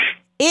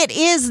It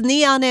is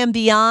Neon and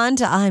Beyond.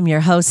 I'm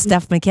your host,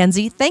 Steph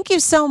McKenzie. Thank you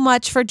so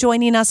much for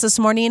joining us this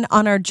morning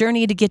on our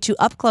journey to get you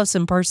up close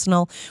and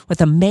personal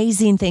with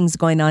amazing things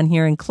going on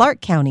here in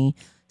Clark County,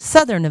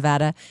 Southern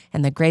Nevada,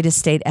 and the greatest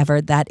state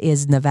ever, that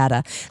is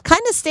Nevada. Kind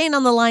of staying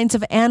on the lines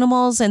of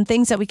animals and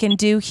things that we can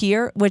do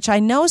here, which I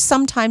know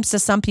sometimes to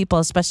some people,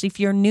 especially if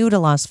you're new to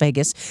Las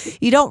Vegas,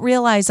 you don't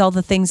realize all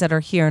the things that are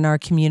here in our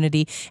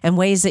community and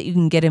ways that you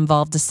can get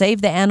involved to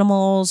save the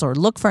animals or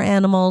look for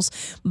animals.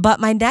 But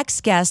my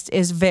next guest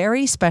is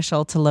very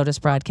special to Lotus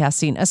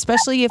Broadcasting,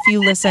 especially if you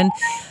listen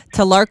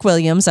to Lark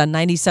Williams on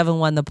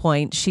 97.1 The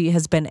Point. She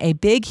has been a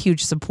big,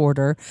 huge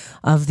supporter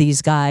of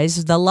these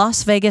guys. The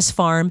Las Vegas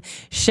Farm.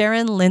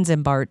 Sharon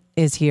Linsenbart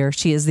is here.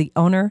 She is the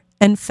owner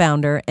and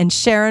founder. And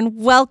Sharon,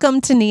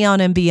 welcome to Neon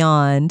and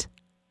Beyond.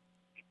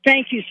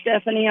 Thank you,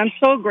 Stephanie. I'm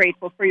so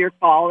grateful for your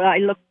call. I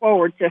look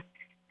forward to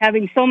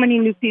having so many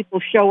new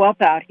people show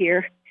up out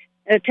here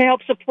to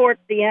help support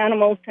the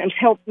animals and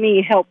help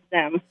me help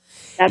them.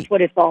 That's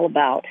what it's all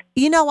about.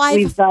 You know,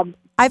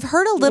 I've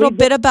heard a little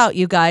bit about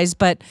you guys,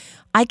 but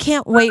I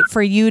can't wait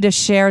for you to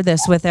share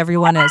this with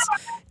everyone else.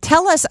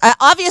 Tell us,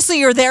 obviously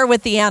you're there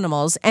with the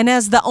animals, and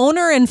as the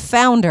owner and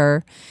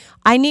founder,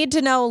 I need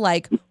to know,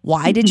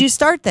 why did you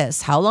start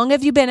this? How long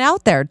have you been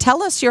out there?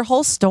 Tell us your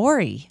whole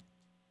story.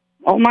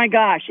 Oh my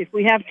gosh, if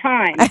we have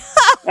time.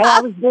 Well,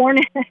 I was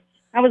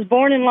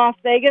born in Las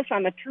Vegas.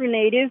 I'm a true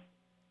native.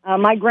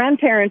 My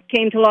grandparents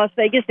came to Las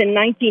Vegas in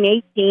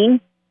 1918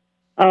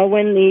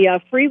 when the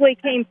freeway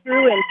came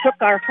through and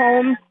took our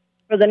home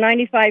for the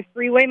 95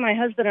 freeway. My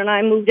husband and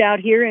I moved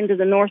out here into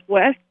the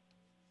Northwest,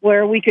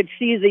 where we could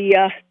see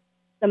the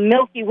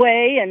Milky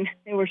Way, and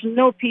there was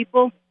no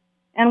people.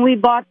 And we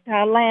bought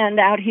land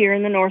out here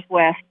in the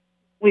Northwest.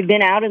 We've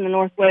been out in the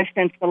Northwest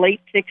since the late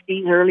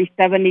 60s, early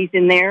 70s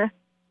in there.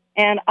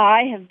 And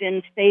I have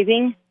been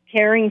saving,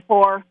 caring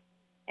for,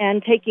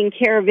 and taking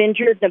care of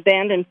injured,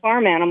 abandoned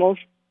farm animals,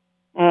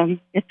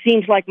 it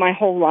seems like my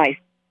whole life.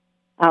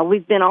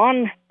 We've been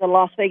on the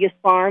Las Vegas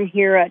Farm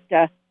here at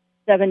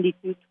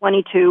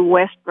 7222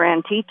 West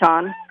Grand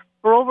Teton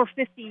for over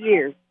 50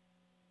 years.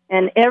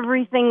 And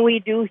everything we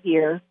do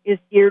here is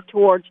geared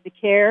towards the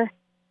care,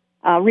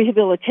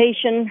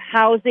 rehabilitation,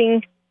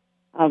 housing,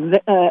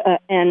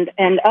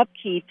 and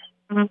upkeep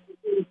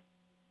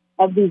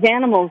of these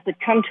animals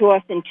that come to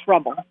us in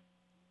trouble.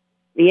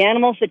 The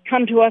animals that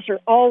come to us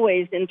are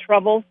always in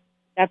trouble.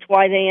 That's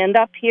why they end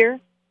up here.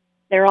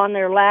 They're on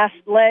their last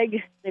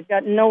leg. They've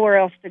got nowhere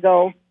else to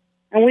go.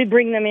 And we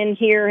bring them in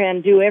here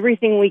and do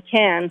everything we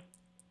can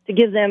to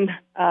give them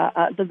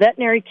the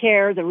veterinary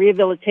care, the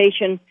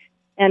rehabilitation,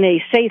 and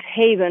a safe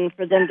haven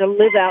for them to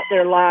live out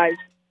their lives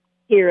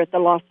here at the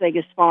Las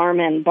Vegas Farm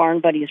and Barn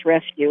Buddies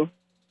Rescue.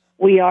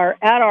 We are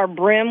at our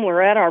brim.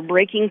 We're at our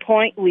breaking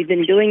point. We've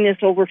been doing this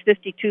over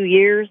 52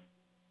 years.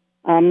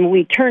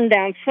 We turn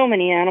down so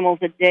many animals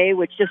a day,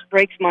 which just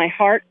breaks my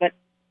heart, but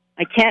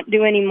I can't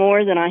do any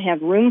more than I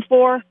have room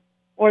for,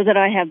 or that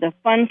I have the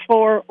funds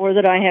for, or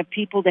that I have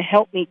people to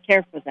help me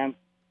care for them.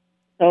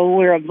 So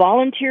we're a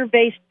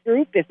volunteer-based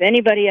group. If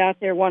anybody out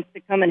there wants to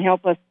come and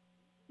help us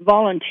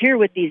volunteer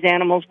with these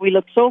animals, we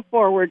look so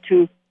forward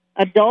to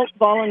adult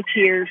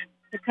volunteers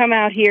to come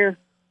out here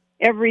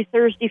every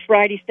Thursday,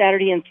 Friday,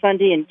 Saturday, and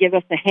Sunday and give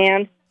us a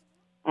hand.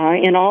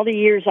 In all the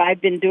years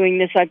I've been doing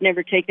this, I've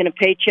never taken a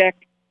paycheck,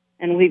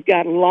 and we've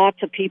got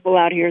lots of people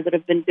out here that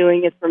have been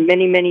doing it for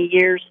many, many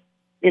years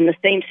in the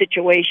same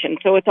situation.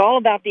 So it's all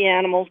about the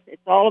animals.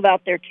 It's all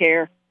about their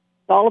care.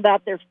 It's all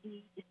about their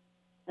feed,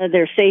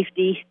 their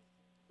safety,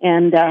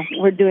 and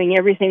we're doing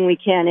everything we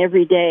can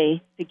every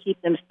day to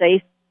keep them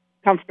safe,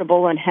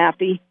 comfortable, and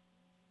happy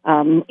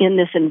in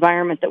this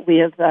environment that we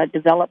have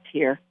developed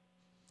here.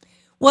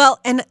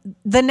 Well, and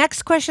the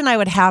next question I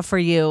would have for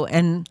you,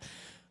 and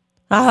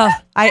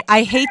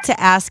I hate to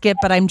ask it,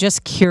 but I'm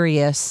just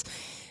curious.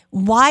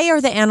 Why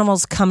are the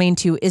animals coming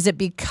to you? Is it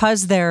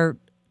because they're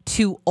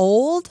too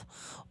old?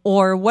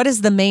 Or what is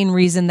the main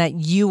reason that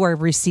you are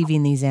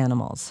receiving these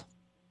animals?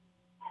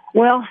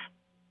 Well,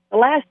 the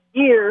last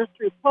year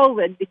through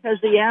COVID,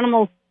 because the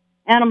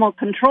animal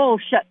control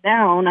shut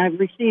down, I've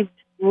received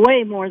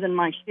way more than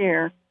my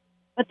share.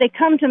 But they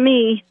come to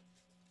me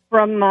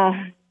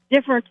from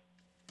different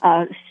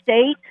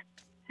state,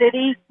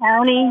 city,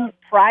 county,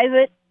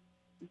 private,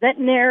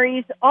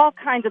 veterinaries, all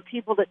kinds of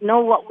people that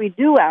know what we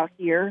do out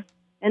here.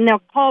 And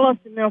they'll call us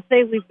and they'll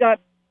say, we've got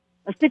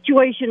a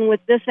situation with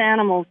this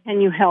animal.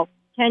 Can you help?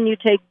 Can you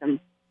take them?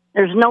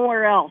 There's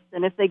nowhere else.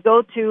 And if they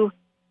go to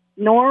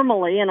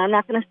normally, and I'm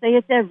not going to say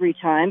it's every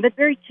time, but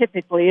very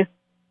typically,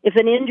 if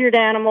an injured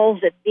animal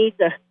that needs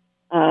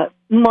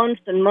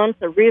months and months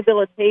of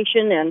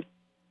rehabilitation and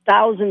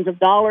thousands of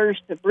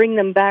dollars to bring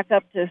them back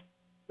up to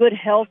good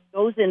health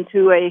goes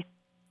into a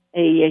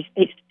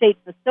state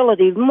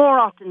facility, more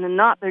often than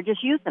not, they're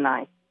just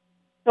euthanized.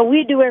 So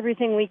we do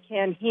everything we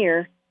can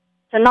here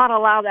to not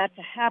allow that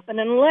to happen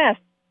unless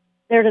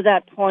they're to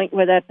that point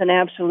where that's an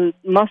absolute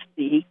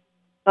must-be.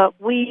 But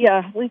we've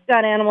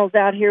got animals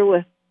out here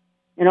with,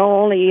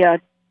 only a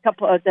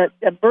couple of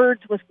the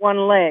birds with one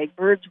leg,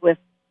 birds with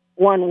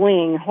one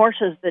wing,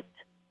 horses that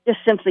just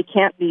simply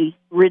can't be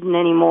ridden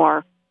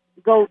anymore.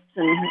 Goats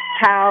and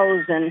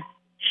cows and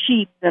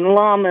sheep and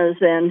llamas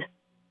and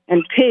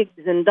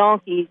pigs and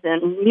donkeys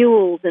and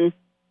mules and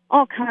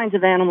all kinds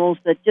of animals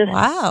that just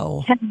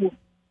Wow.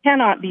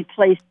 cannot be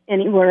placed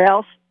anywhere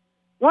else.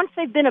 Once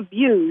they've been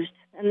abused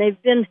and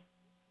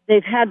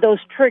they've had those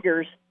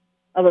triggers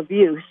of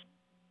abuse,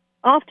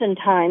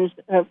 oftentimes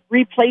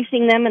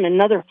replacing them in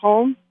another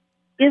home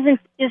isn't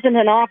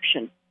an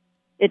option.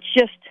 It's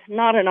just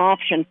not an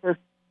option for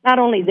not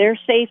only their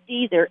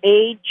safety, their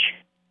age,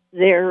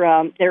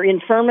 their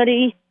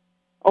infirmity,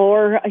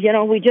 or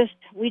we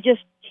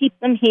just keep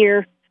them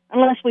here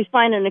unless we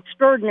find an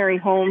extraordinary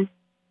home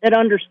that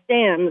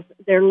understands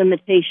their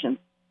limitations.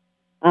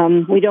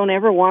 We don't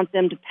ever want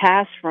them to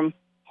pass from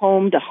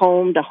home to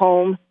home to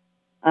home.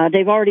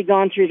 They've already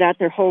gone through that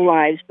their whole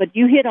lives. But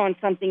you hit on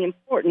something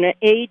important.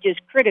 Age is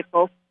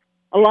critical.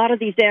 A lot of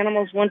these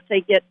animals, once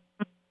they get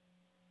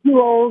too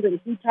old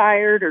and too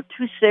tired or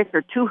too sick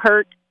or too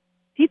hurt,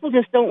 people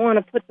just don't want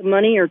to put the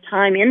money or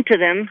time into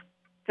them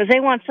because they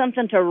want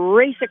something to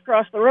race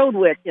across the road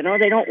with. They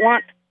don't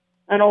want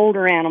an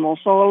older animal.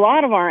 So a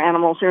lot of our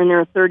animals are in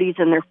their 30s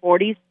and their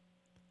 40s.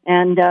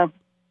 And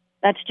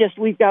that's just,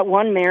 we've got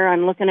one mare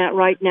I'm looking at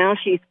right now.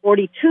 She's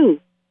 42.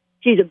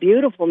 She's a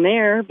beautiful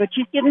mare, but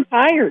she's getting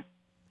tired.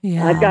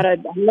 Yeah.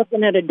 I'm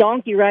looking at a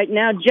donkey right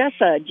now,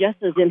 Jessa.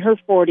 Jessa's in her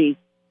 40s.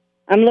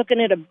 I'm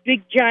looking at a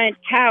big giant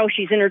cow.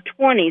 She's in her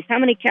 20s. How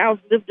many cows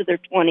live to their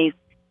 20s?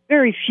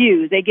 Very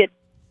few. They get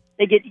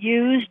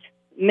used,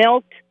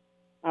 milked,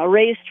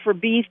 raised for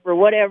beef or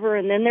whatever,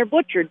 and then they're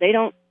butchered. They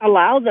don't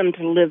allow them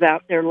to live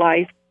out their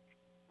life.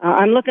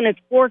 I'm looking at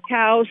 4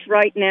 cows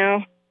right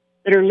now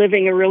that are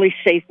living a really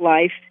safe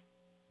life,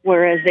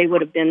 whereas they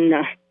would have been,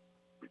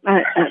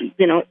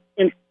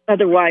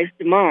 otherwise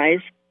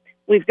demise.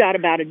 We've got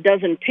about a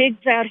dozen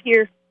pigs out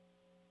here.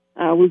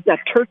 We've got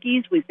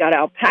turkeys. We've got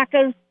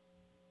alpacas.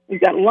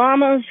 We've got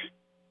llamas.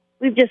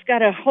 We've just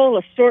got a whole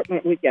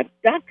assortment. We've got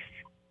ducks.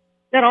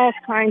 Got all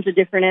kinds of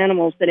different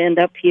animals that end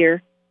up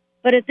here.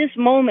 But at this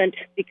moment,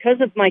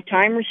 because of my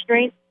time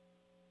restraints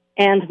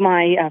and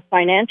my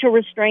financial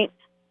restraints,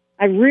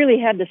 I really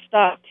had to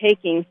stop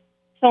taking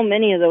so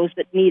many of those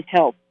that need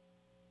help.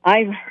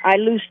 I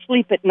lose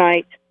sleep at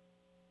night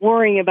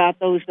worrying about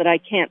those that I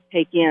can't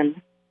take in.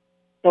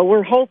 So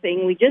we're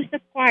hoping. We just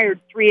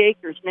acquired 3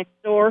 acres next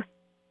door.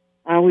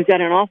 We've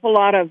got an awful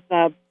lot of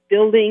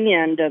building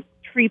and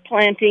tree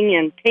planting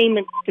and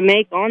payments to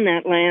make on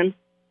that land,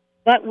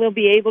 but we'll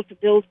be able to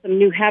build some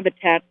new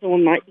habitat, so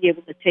we might be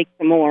able to take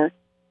some more.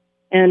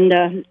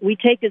 And we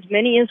take as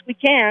many as we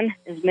can,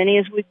 as many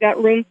as we've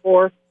got room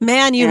for.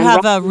 Man, you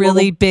have a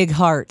really big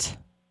heart.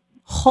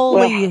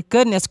 Holy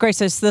goodness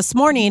gracious. This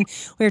morning,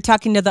 we were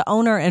talking to the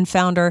owner and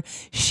founder,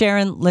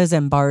 Sharon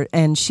Lizenbart,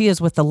 and she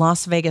is with the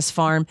Las Vegas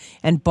Farm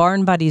and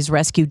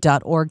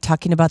BarnBuddiesRescue.org,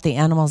 talking about the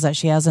animals that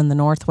she has in the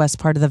northwest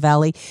part of the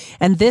valley.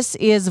 And this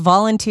is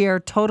volunteer,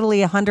 totally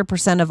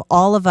 100% of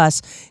all of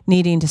us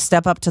needing to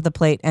step up to the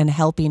plate and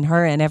helping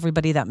her and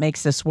everybody that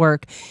makes this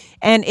work.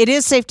 And it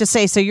is safe to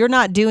say, so you're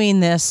not doing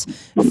this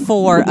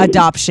for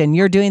adoption.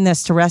 You're doing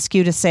this to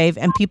rescue, to save,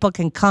 and people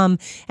can come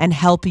and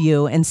help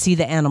you and see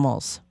the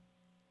animals.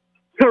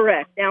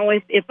 Correct. Now,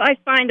 if I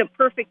find a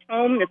perfect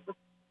home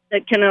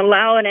that can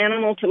allow an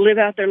animal to live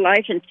out their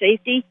life in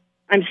safety,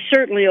 I'm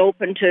certainly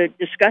open to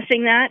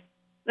discussing that.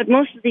 But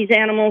most of these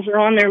animals are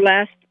on their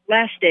last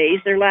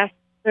days, their last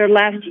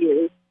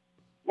years,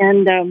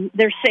 and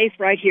they're safe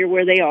right here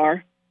where they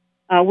are.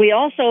 We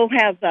also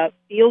have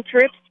field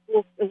trips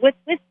with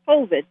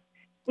COVID.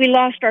 We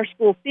lost our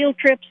school field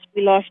trips.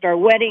 We lost our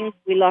weddings.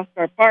 We lost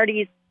our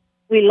parties.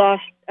 We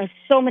lost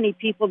so many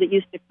people that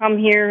used to come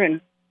here,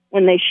 and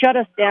when they shut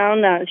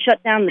down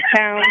the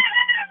town,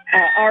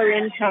 our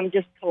income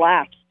just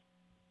collapsed.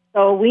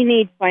 So we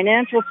need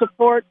financial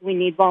support. We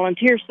need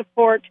volunteer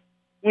support.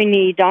 We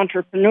need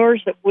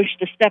entrepreneurs that wish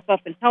to step up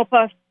and help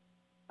us.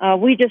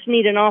 We just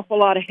need an awful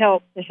lot of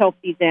help to help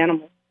these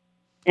animals.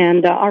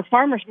 And our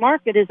farmers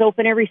market is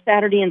open every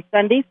Saturday and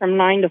Sunday from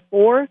 9 to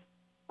 4.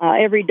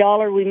 Every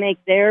dollar we make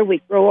there, we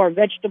grow our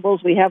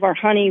vegetables. We have our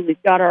honey.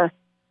 We've got our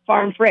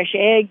farm fresh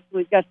eggs.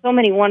 We've got so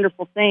many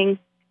wonderful things.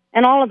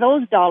 And all of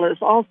those dollars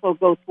also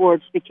go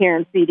towards the care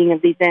and feeding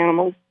of these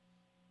animals.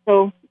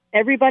 So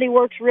everybody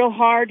works real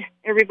hard.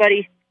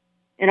 Everybody,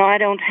 I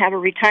don't have a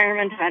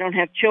retirement. I don't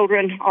have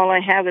children. All I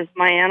have is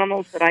my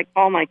animals that I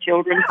call my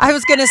children. I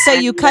was going to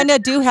say, you kind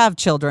of do have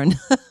children.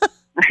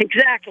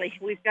 Exactly.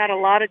 We've got a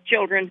lot of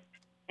children,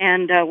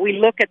 and we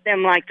look at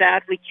them like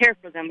that. We care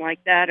for them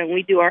like that, and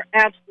we do our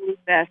absolute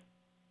best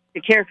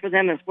to care for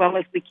them as well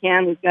as we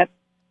can. We've got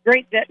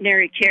great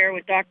veterinary care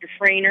with Dr.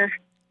 Frainer,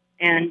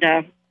 and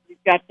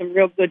we've got some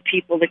real good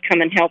people that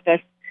come and help us.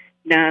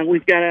 Now,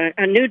 we've got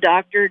a new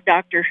doctor,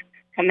 Dr.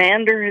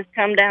 Commander, has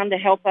come down to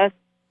help us.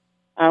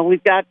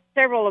 We've got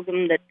several of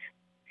them that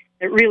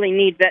really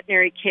need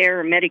veterinary care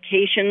or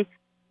medications.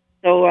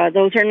 So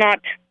those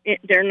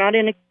they're not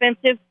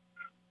inexpensive,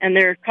 and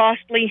they're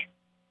costly,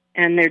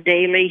 and they're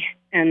daily,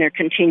 and they're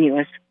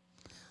continuous.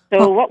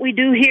 So what we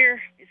do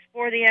here is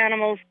for the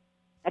animals,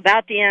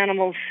 about the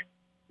animals,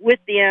 with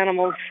the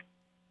animals,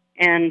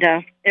 and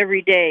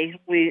every day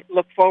we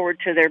look forward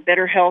to their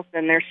better health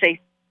and their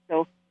safety.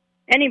 So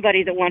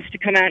anybody that wants to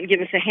come out and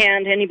give us a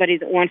hand, anybody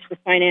that wants to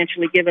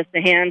financially give us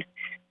a hand,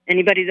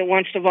 anybody that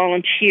wants to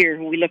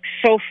volunteer, we look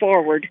so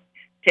forward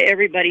to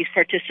everybody's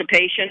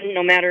participation,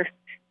 no matter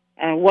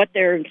what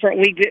they're.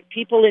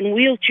 People in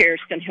wheelchairs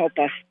can help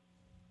us.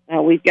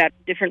 We've got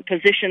different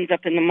positions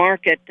up in the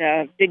market,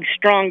 big,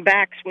 strong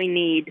backs we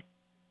need.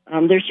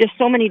 There's just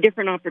so many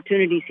different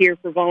opportunities here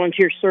for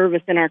volunteer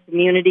service in our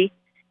community,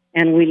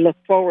 and we look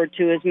forward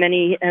to as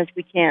many as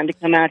we can to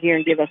come out here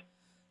and give us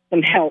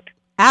some help.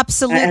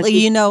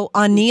 Absolutely.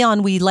 On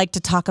Neon, we like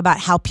to talk about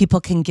how people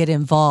can get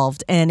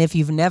involved. And if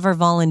you've never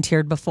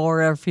volunteered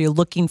before, or if you're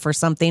looking for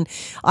something,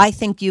 I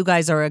think you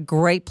guys are a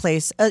great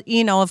place.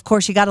 Of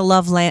course, you got to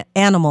love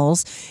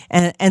animals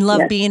and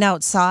love being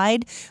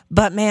outside.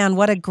 But man,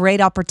 what a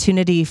great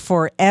opportunity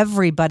for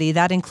everybody.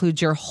 That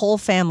includes your whole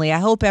family. I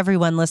hope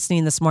everyone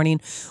listening this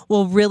morning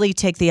will really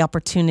take the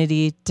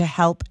opportunity to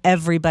help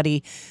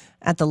everybody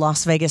at the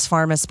Las Vegas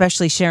farm,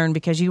 especially Sharon,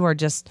 because you are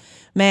just,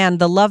 man,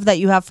 the love that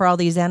you have for all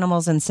these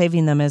animals and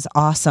saving them is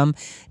awesome.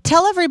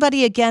 Tell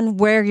everybody again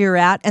where you're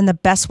at and the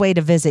best way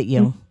to visit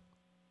you.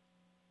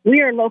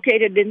 We are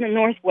located in the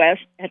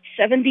Northwest at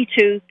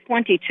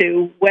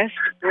 7222 West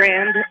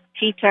Grand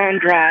Teton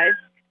Drive,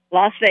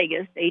 Las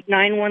Vegas,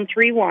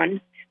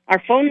 89131.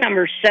 Our phone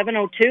number is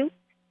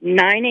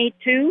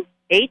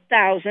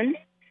 702-982-8000.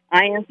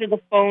 I answer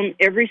the phone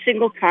every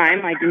single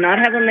time. I do not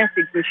have a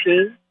message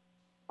machine.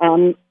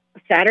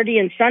 Saturday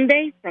and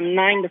Sunday from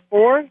 9 to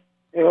 4.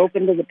 They're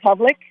open to the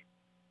public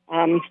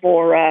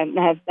for a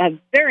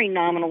very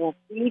nominal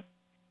fee.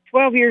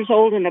 12 years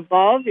old and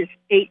above is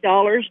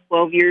 $8.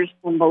 12 years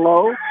and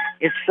below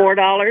is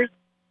 $4.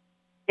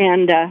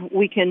 And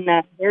we can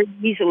very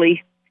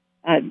easily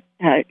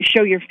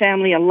show your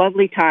family a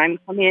lovely time.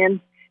 Come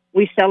in.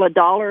 We sell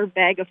 $1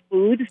 bag of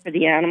food for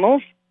the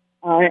animals.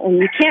 And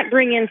you can't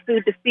bring in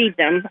food to feed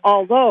them,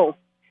 although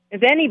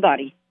if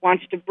anybody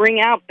wants to bring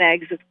out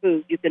bags of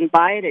food, you can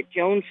buy it at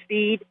Jones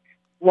Feed,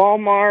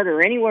 Walmart,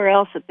 or anywhere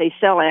else that they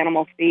sell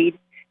animal feed.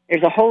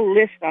 There's a whole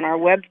list on our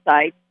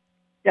website,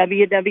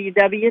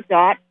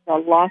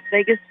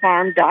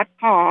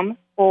 www.thelasvegasfarm.com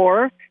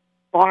or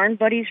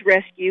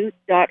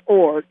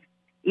barnbuddiesrescue.org.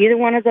 Either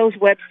one of those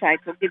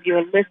websites will give you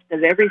a list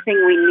of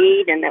everything we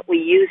need and that we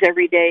use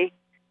every day.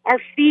 Our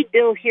feed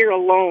bill here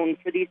alone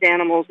for these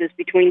animals is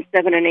between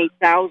 $7,000 and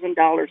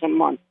 $8,000 a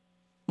month.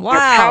 Wow.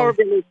 Our power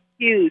bill is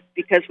huge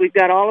because we've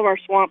got all of our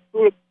swamp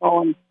food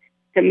going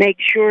to make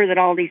sure that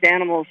all these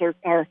animals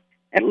are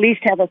at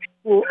least have a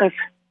cool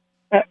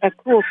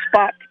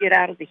spot to get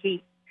out of the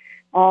heat.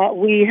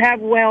 We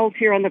have wells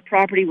here on the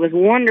property with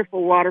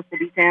wonderful water for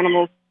these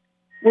animals,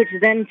 which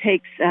then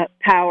takes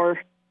power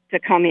to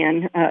come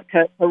in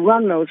to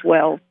run those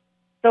wells.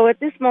 So at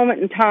this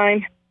moment in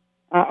time,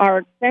 our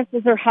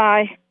expenses are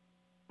high.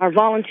 Our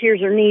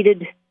volunteers are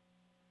needed.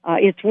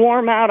 It's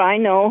warm out, I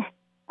know.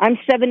 I'm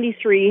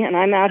 73, and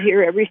I'm out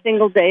here every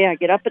single day. I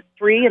get up at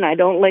 3, and I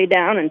don't lay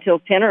down until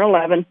 10 or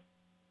 11.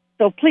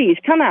 So please,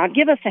 come out.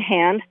 Give us a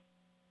hand.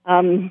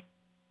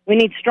 We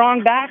need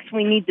strong backs.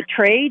 We need the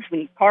trades. We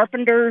need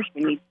carpenters.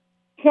 We need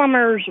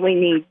plumbers. We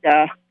need,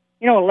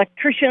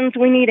 electricians.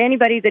 We need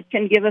anybody that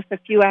can give us a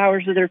few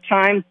hours of their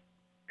time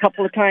a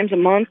couple of times a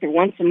month or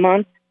once a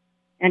month.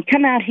 And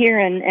come out here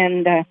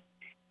and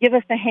give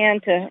us a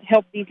hand to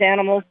help these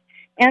animals.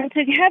 And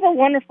to have a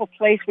wonderful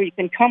place where you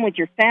can come with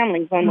your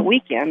families on the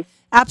weekend.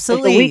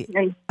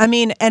 Absolutely. I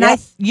mean, and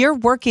you're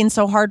working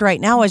so hard right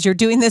now as you're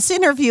doing this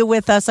interview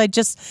with us. I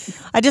just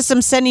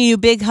am sending you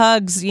big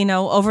hugs,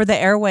 over the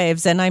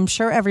airwaves, and I'm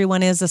sure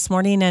everyone is this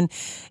morning. And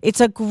it's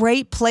a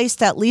great place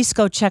to at least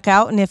go check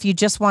out. And if you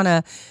just want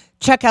to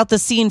check out the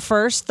scene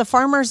first, the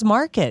Farmers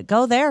Market,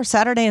 go there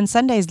Saturday and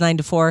Sundays 9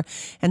 to 4,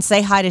 and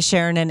say hi to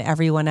Sharon and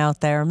everyone out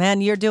there. Man,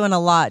 you're doing a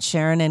lot,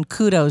 Sharon, and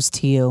kudos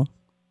to you.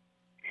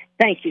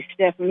 Thank you,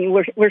 Stephanie.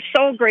 We're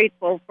so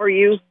grateful for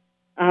you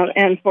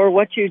and for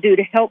what you do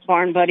to help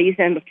Barn Buddies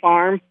and the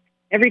farm.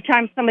 Every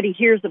time somebody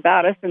hears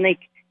about us, and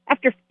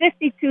after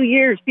 52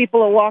 years, people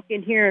will walk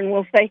in here and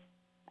will say,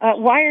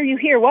 why are you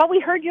here? Well,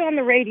 we heard you on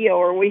the radio,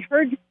 or we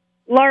heard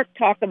Lark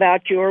talk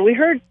about you, or we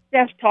heard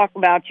Steph talk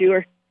about you,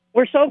 or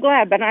we're so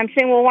glad. But I'm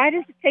saying, well, why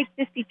does it take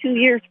 52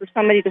 years for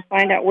somebody to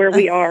find out where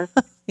we are?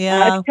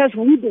 Because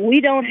we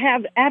don't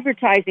have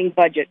advertising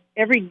budget.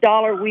 Every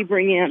dollar we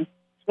bring in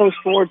goes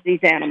towards these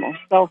animals.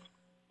 So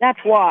that's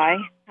why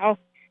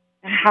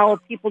how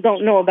people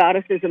don't know about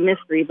us is a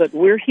mystery, but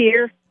we're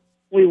here.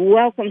 We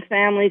welcome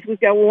families. We've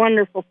got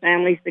wonderful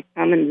families that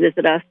come and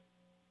visit us.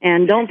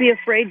 And don't be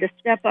afraid to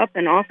step up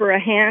and offer a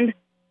hand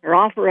or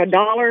offer $1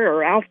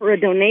 or offer a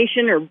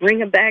donation or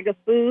bring a bag of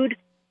food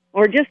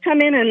or just come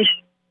in and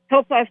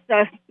help us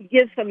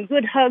give some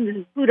good hugs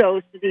and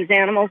kudos to these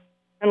animals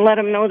and let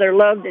them know they're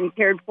loved and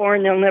cared for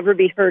and they'll never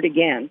be hurt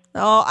again.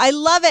 Oh, I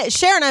love it.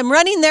 Sharon, I'm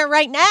running there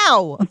right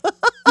now.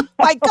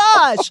 my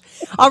gosh.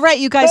 All right,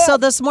 you guys. So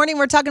this morning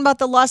we're talking about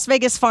the Las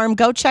Vegas farm.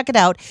 Go check it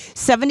out.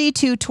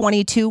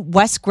 7222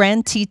 West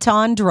Grand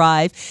Teton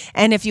Drive.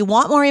 And if you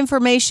want more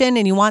information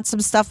and you want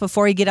some stuff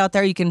before you get out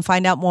there, you can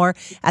find out more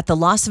at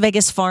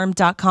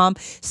thelasvegasfarm.com.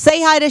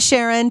 Say hi to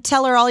Sharon.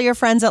 Tell her all your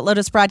friends at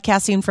Lotus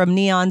Broadcasting from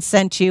Neon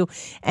sent you.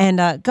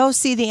 And go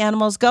see the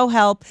animals. Go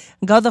help.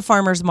 Go to the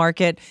farmer's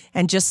market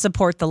and just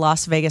support the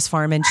Las Vegas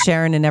farm and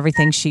Sharon and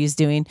everything she's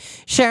doing.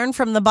 Sharon,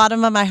 from the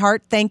bottom of my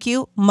heart, thank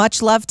you.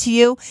 Much love to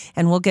you.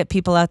 And we'll get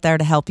people out there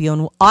to help you.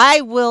 And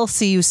I will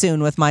see you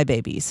soon with my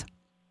babies.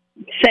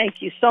 Thank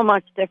you so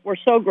much, Steph. We're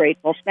so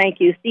grateful. Thank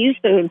you. See you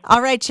soon.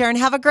 All right, Sharon.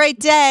 Have a great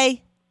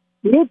day.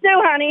 You too,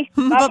 honey.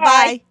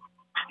 Bye-bye.